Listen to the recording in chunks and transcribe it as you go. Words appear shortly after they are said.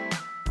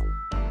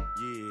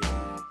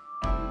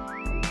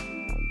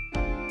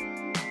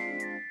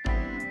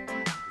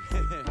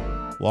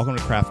welcome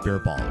to Craft Beer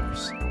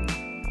Ballers,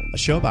 a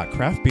show about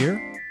craft beer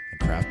and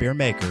craft beer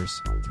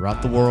makers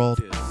throughout the world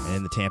and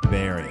in the Tampa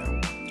Bay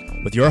area,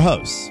 with your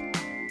hosts,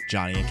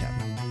 Johnny and Kevin.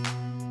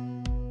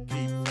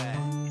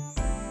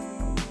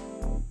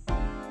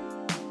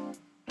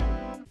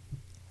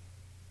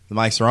 The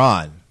mics are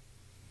on.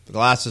 The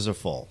glasses are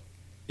full.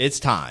 It's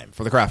time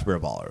for the Craft Beer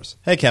Ballers.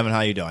 Hey, Kevin,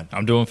 how you doing?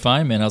 I'm doing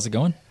fine, man. How's it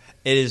going?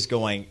 It is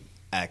going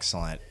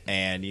excellent.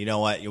 And you know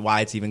what?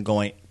 Why it's even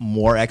going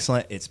more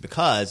excellent? It's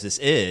because this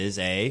is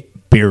a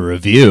beer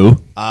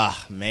review.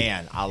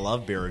 Man, I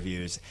love beer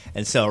reviews.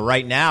 And so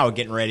right now we're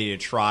getting ready to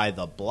try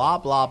the Blah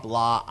Blah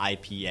Blah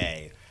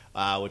IPA,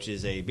 which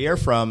is a beer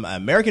from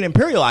American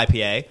Imperial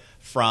IPA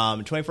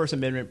from 21st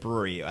Amendment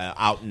Brewery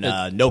out in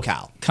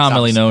NoCal.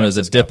 Commonly known as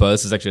a DIPA.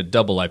 This is actually a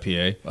double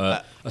IPA,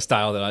 a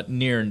style that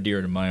near and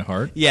dear to my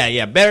heart.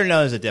 Yeah, better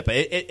known as a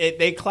DIPA.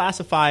 They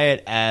classify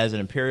it as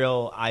an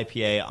Imperial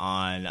IPA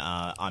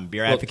on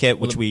Beer Advocate,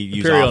 which we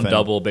use often. Imperial and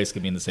double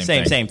basically mean the same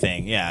thing. Same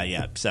thing,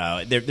 yeah.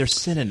 So they're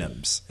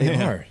synonyms. They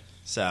are.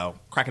 So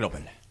crack it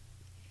open.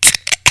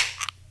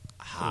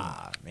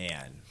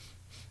 Man.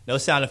 No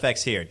sound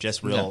effects here,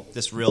 just real.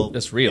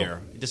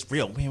 Beer. Just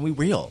real. Man, we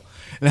real.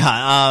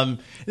 No,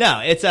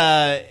 it's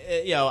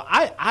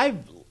I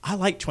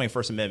like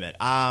 21st Amendment.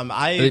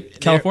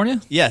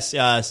 California? Yes,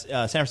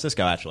 San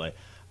Francisco actually,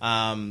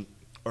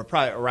 or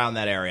probably around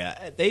that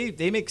area.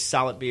 They make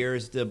solid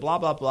beers. The Blah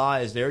Blah Blah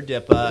is their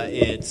DIPA.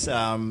 It's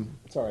Sorry,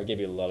 I gave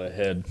you a lot of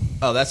head.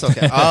 Oh, that's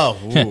okay.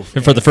 Oh,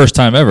 for the first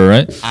time ever,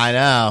 right? I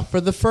know,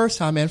 for the first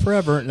time and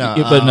forever. No,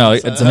 but no,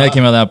 it's the head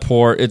came out of that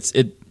pour.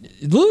 It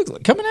looks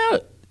coming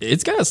out.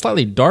 It's got a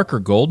slightly darker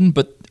golden,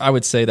 but I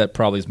would say that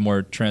probably is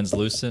more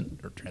transcendent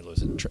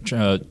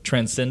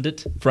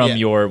from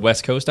your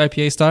West Coast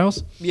IPA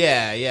styles.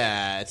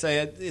 Yeah. It's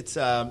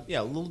a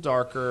little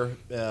darker.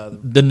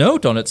 The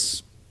note on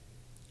it's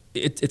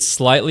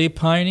slightly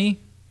piney.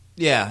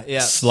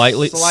 Yeah.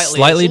 Slightly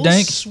it's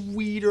dank,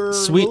 sweeter,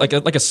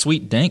 like a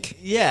sweet dank.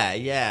 Yeah.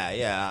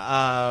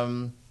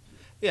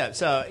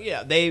 So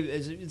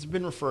it's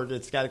been referred to.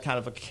 It's got a kind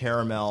of a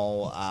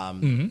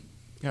caramel.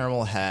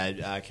 Caramel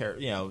head,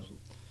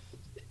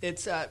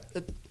 it's. I'm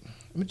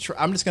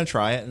just going to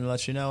try it and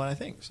let you know what I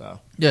think.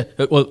 So yeah,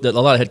 well, a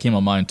lot of head came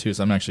on mine too,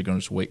 so I'm actually going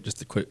to just wait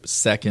just a quick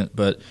second.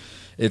 But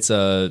it's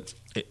so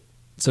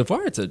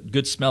far it's a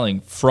good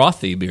smelling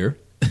frothy beer.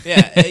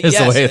 Yeah, is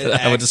the way that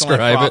I would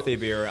describe frothy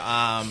beer.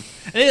 And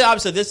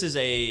obviously, this is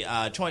a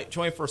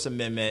 21st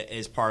Amendment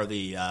is part of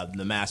the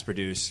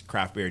mass-produced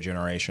craft beer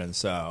generation.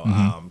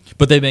 So,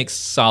 but they make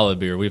solid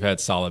beer. We've had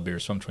solid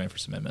beers from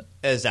 21st Amendment.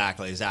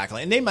 Exactly.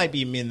 And they might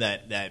mean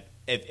that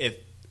if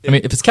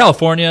it's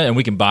California and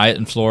we can buy it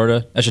in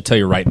Florida, I should tell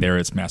you right there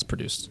it's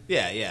mass-produced.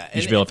 Yeah. You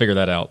should be able to figure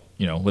that out,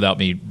 without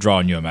me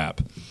drawing you a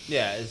map.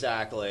 Yeah,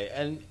 exactly.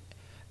 And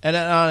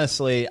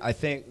honestly, I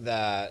think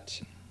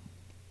that.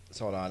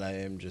 So hold on,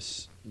 I am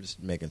just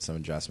making some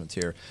adjustments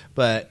here,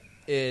 but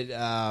it,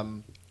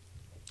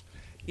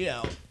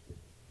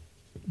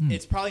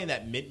 it's probably in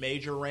that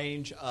mid-major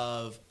range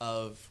of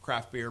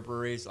craft beer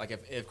breweries. Like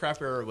if craft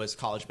beer was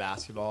college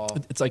basketball,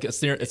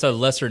 it's a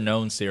lesser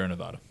known Sierra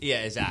Nevada.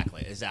 Yeah,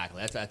 exactly.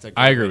 That's a good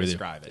I agree way with to you.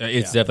 describe it.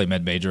 It's definitely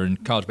mid-major in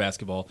college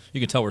basketball.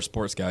 You can tell we're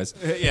sports guys.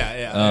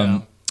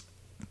 Yeah.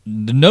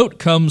 The note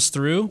comes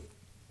through.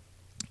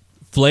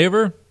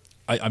 Flavor,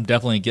 I'm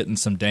definitely getting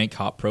some dank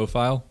hop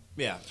profile.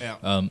 Yeah.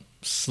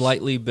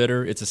 Slightly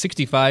bitter. It's a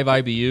 65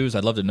 IBUs.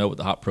 I'd love to know what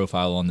the hop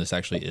profile on this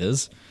actually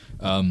is.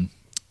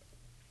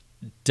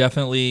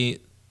 Definitely,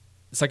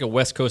 it's like a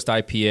West Coast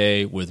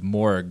IPA with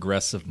more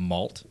aggressive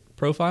malt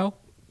profile.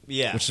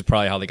 Yeah. Which is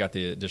probably how they got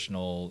the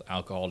additional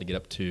alcohol to get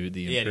up to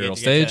the Imperial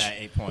to stage.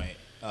 Get to that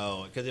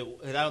 8.0. Because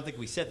I don't think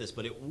we said this,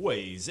 but it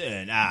weighs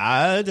in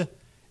at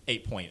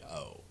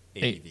 8.0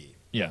 ABV.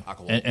 Yeah,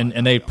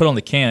 and they put on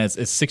the can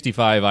it's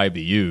 65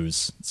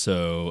 IBUs,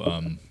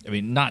 so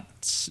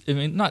not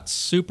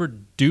super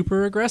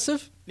duper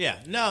aggressive. Yeah,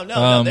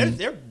 no,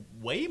 they're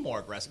way more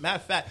aggressive. Matter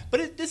of fact,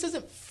 but this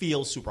doesn't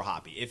feel super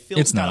hoppy. It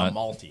feels kind of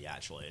malty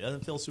actually. It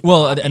doesn't feel super.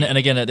 Well, hoppy. and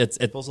again, it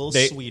feels a little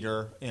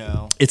sweeter.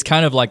 It's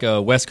kind of like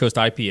a West Coast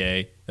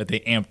IPA that they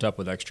amped up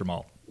with extra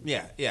malt.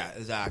 Yeah,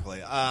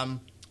 exactly.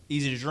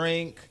 Easy to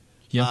drink.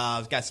 Yeah,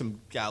 it's got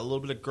a little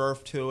bit of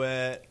girth to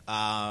it.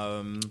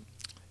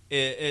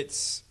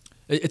 It's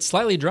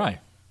slightly dry.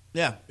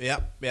 Yeah.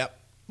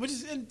 Which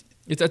is, I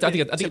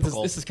think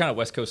this is kind of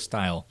West Coast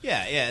style.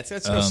 Yeah. It's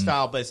West Coast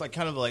style, but it's like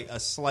kind of like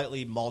a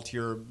slightly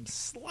maltier,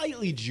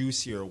 slightly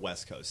juicier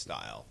West Coast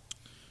style.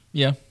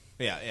 Yeah.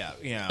 Yeah.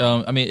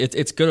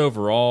 It's good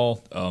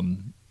overall.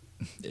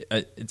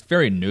 It's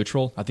very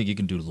neutral. I think you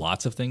can do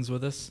lots of things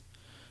with this.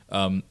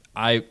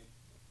 I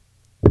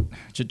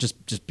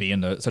just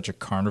being such a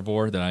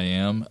carnivore that I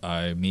am,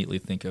 I immediately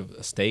think of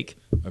a steak,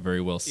 a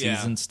very well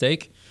seasoned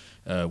steak,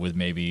 with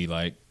maybe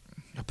like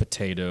a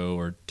potato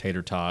or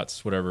tater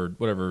tots,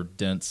 whatever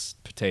dense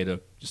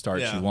potato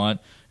starch you want,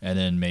 and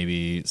then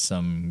maybe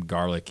some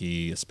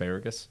garlicky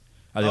asparagus.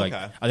 I think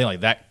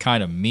like that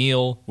kind of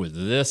meal with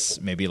this,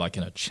 maybe like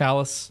in a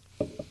chalice.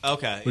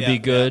 Okay, would be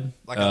good.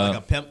 Yeah. Like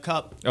a pimp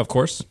cup. Of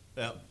course.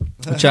 Yep.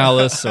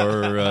 chalice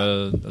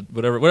or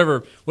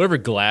whatever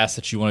glass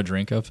that you want to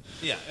drink of.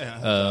 Yeah.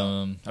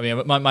 I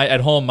mean, my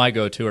at home my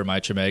go-to are my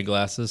Chimay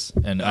glasses,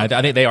 and I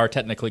think they are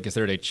technically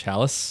considered a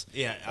chalice.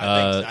 Yeah,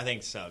 I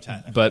think so.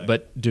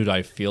 But dude,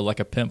 I feel like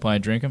a pimp when I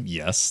drink them.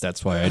 Yes,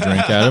 that's why I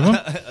drink out of them.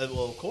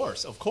 Well, of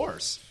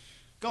course.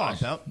 Go on,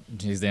 pimp.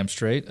 He's damn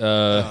straight.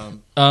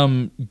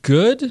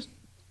 Good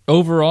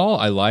overall.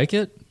 I like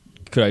it.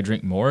 Could I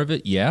drink more of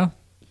it? Yeah.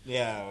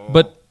 Yeah.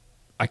 But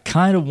I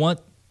kind of want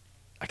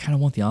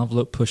the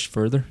envelope pushed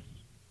further.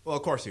 Well,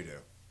 of course you do,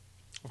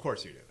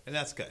 and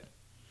that's good.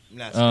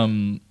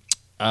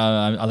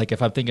 I like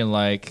if I'm thinking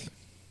like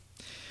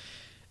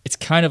it's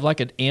kind of like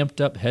an amped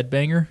up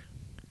headbanger,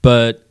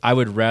 but I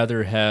would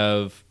rather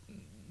have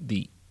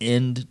the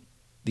end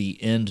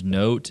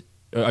note.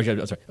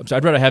 I'm sorry.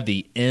 I'd rather have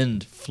the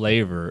end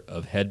flavor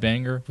of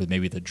headbanger with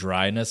maybe the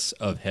dryness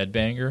of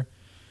headbanger.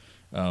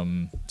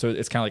 So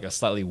it's kind of like a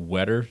slightly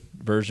wetter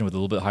version with a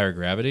little bit higher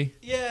gravity.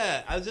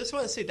 Yeah, I just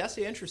want to say that's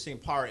the interesting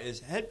part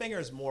is headbanger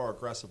is more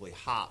aggressively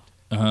hopped.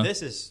 Uh-huh.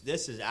 This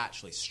is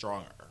actually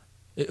stronger.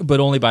 But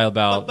only by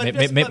about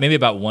maybe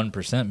about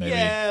 1%, maybe.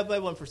 Yeah, by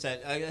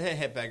 1%.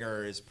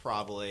 Headbanger is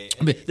probably.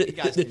 I mean,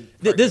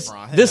 this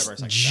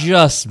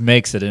just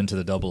makes it into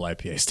the double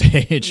IPA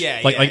stage.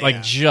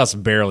 Like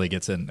just barely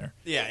gets in there.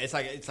 Yeah, it's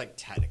like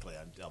technically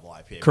a double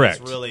IPA.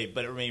 Correct. It's really,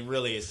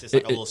 it's just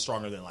like a little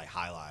stronger than like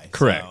High Life.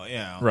 Correct. So, you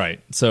know. Right.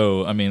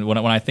 So I mean, when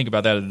I think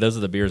about that, those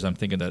are the beers I'm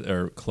thinking that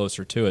are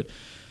closer to it.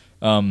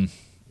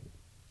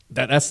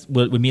 That's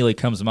what immediately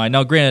comes to mind.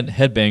 Now, granted,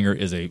 Headbanger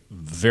is a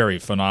very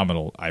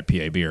phenomenal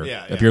IPA beer.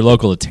 Yeah. If you're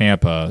local to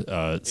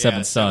Tampa,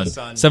 Seventh Son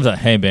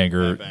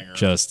Headbanger,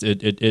 just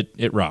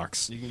it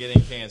rocks. You can get it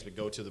in cans, but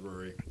go to the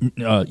brewery.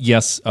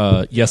 Yes,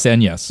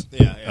 and yes.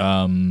 Yeah.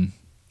 I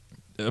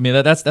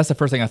mean, that's the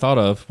first thing I thought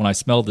of when I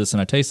smelled this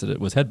and I tasted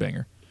it was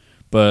Headbanger.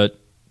 But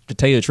to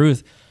tell you the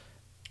truth,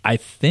 I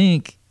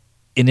think,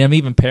 and I'm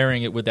even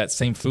pairing it with that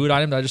same food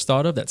item that I just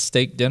thought of, that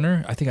steak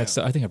dinner. I think I'd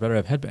better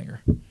have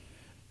Headbanger.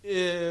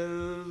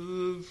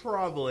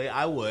 Probably,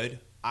 I would.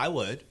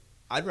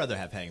 I'd rather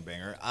have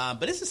Headbanger.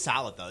 But it's a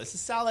salad, though. It's a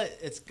salad.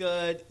 It's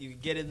good. You can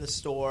get it in the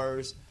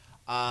stores.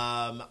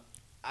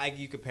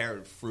 You could pair it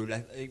with fruit. I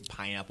think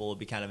pineapple would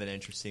be kind of an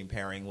interesting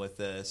pairing with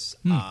this.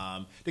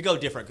 To go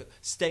different.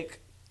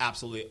 Steak,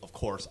 absolutely, of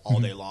course, all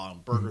day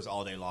long. Burgers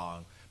all day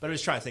long. But I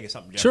was trying to think of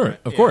something different.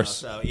 Sure, of course.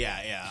 So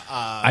yeah.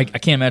 I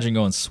can't imagine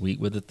going sweet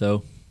with it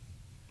though.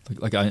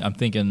 I'm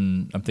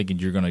thinking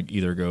you're gonna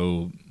either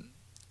go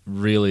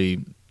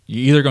really.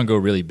 You're either going to go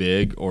really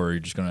big, or you're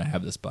just going to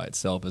have this by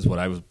itself. Is what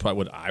I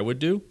would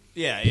do.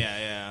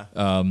 Yeah.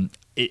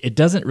 It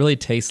doesn't really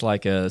taste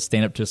like a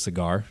stand up to a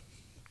cigar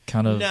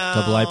kind of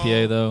double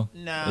IPA though.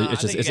 No,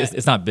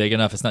 it's not big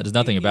enough. It's not. There's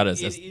nothing about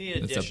it. You need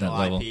additional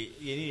level. You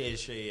need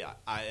additional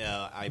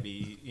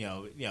IB.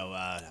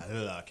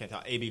 I can't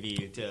talk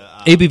ABV to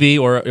ABV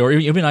or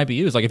even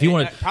IBUs. Like if you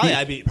want to probably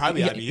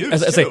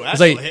IBUs. It's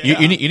like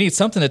you need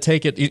something to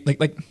take it.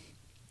 Like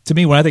to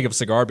me, when I think of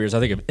cigar beers, I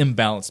think of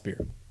imbalanced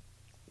beer.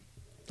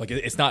 Like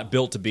it's not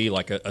built to be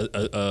like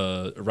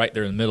a right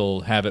there in the middle,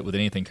 have it with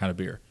anything kind of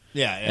beer.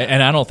 Yeah.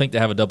 And I don't think they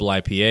have a double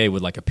IPA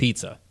with like a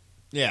pizza.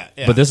 Yeah.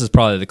 But this is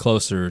probably the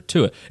closer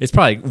to it. It's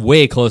probably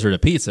way closer to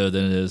pizza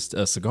than it is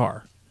a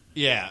cigar.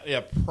 Yeah,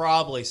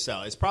 probably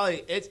so.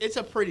 It's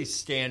a pretty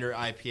standard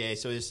IPA.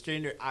 So the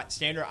standard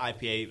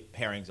IPA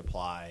pairings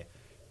apply.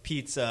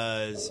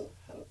 Pizzas,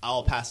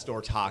 al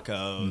pastor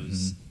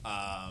tacos.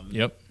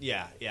 Yep.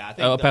 Yeah. I think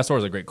El pastor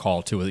is a great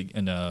call too,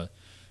 and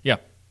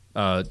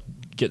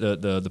get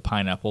the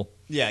pineapple.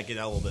 Yeah, get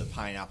a little bit of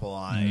pineapple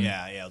on it.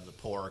 Yeah, the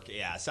pork.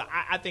 Yeah, so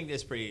I think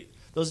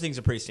those things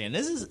are pretty standard.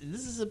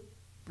 It's a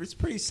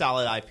pretty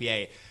solid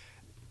IPA.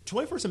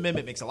 21st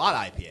Amendment makes a lot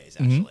of IPAs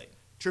actually.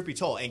 Truth be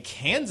told, and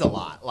cans a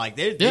lot. Like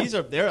these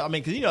are there. I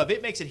mean, because if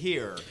it makes it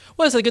here.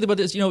 Well, it's like good about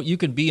this. You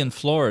can be in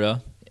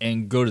Florida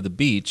and go to the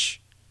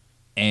beach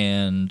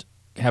and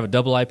have a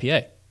double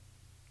IPA.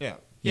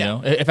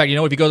 Yeah. In fact,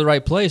 if you go to the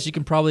right place, you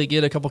can probably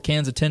get a couple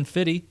cans of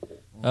 1050.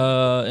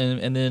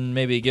 And then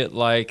maybe get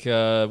like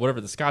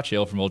whatever the Scotch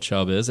ale from Old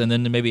Chub is, and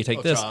then maybe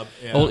take this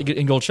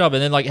in Old Chub,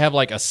 and then like have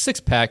like a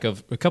 6-pack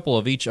of a couple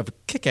of each of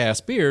kick-ass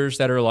beers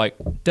that are like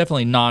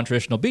definitely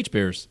non-traditional beach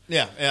beers.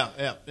 Yeah.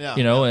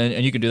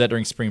 And you can do that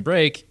during spring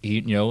break.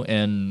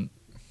 And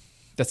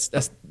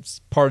that's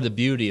part of the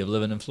beauty of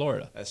living in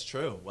Florida. That's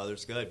true.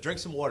 Weather's good. Drink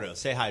some water.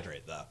 Stay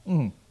hydrated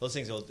though. Those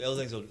things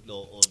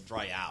will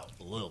dry out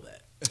a little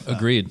bit.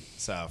 Agreed.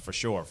 So for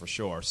sure.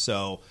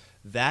 So.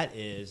 That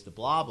is the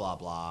blah blah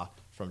blah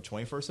from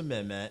 21st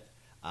Amendment.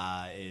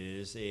 It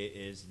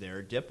is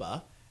their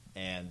DIPA,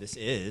 and this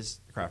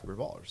is Craft Beer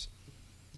Ballers.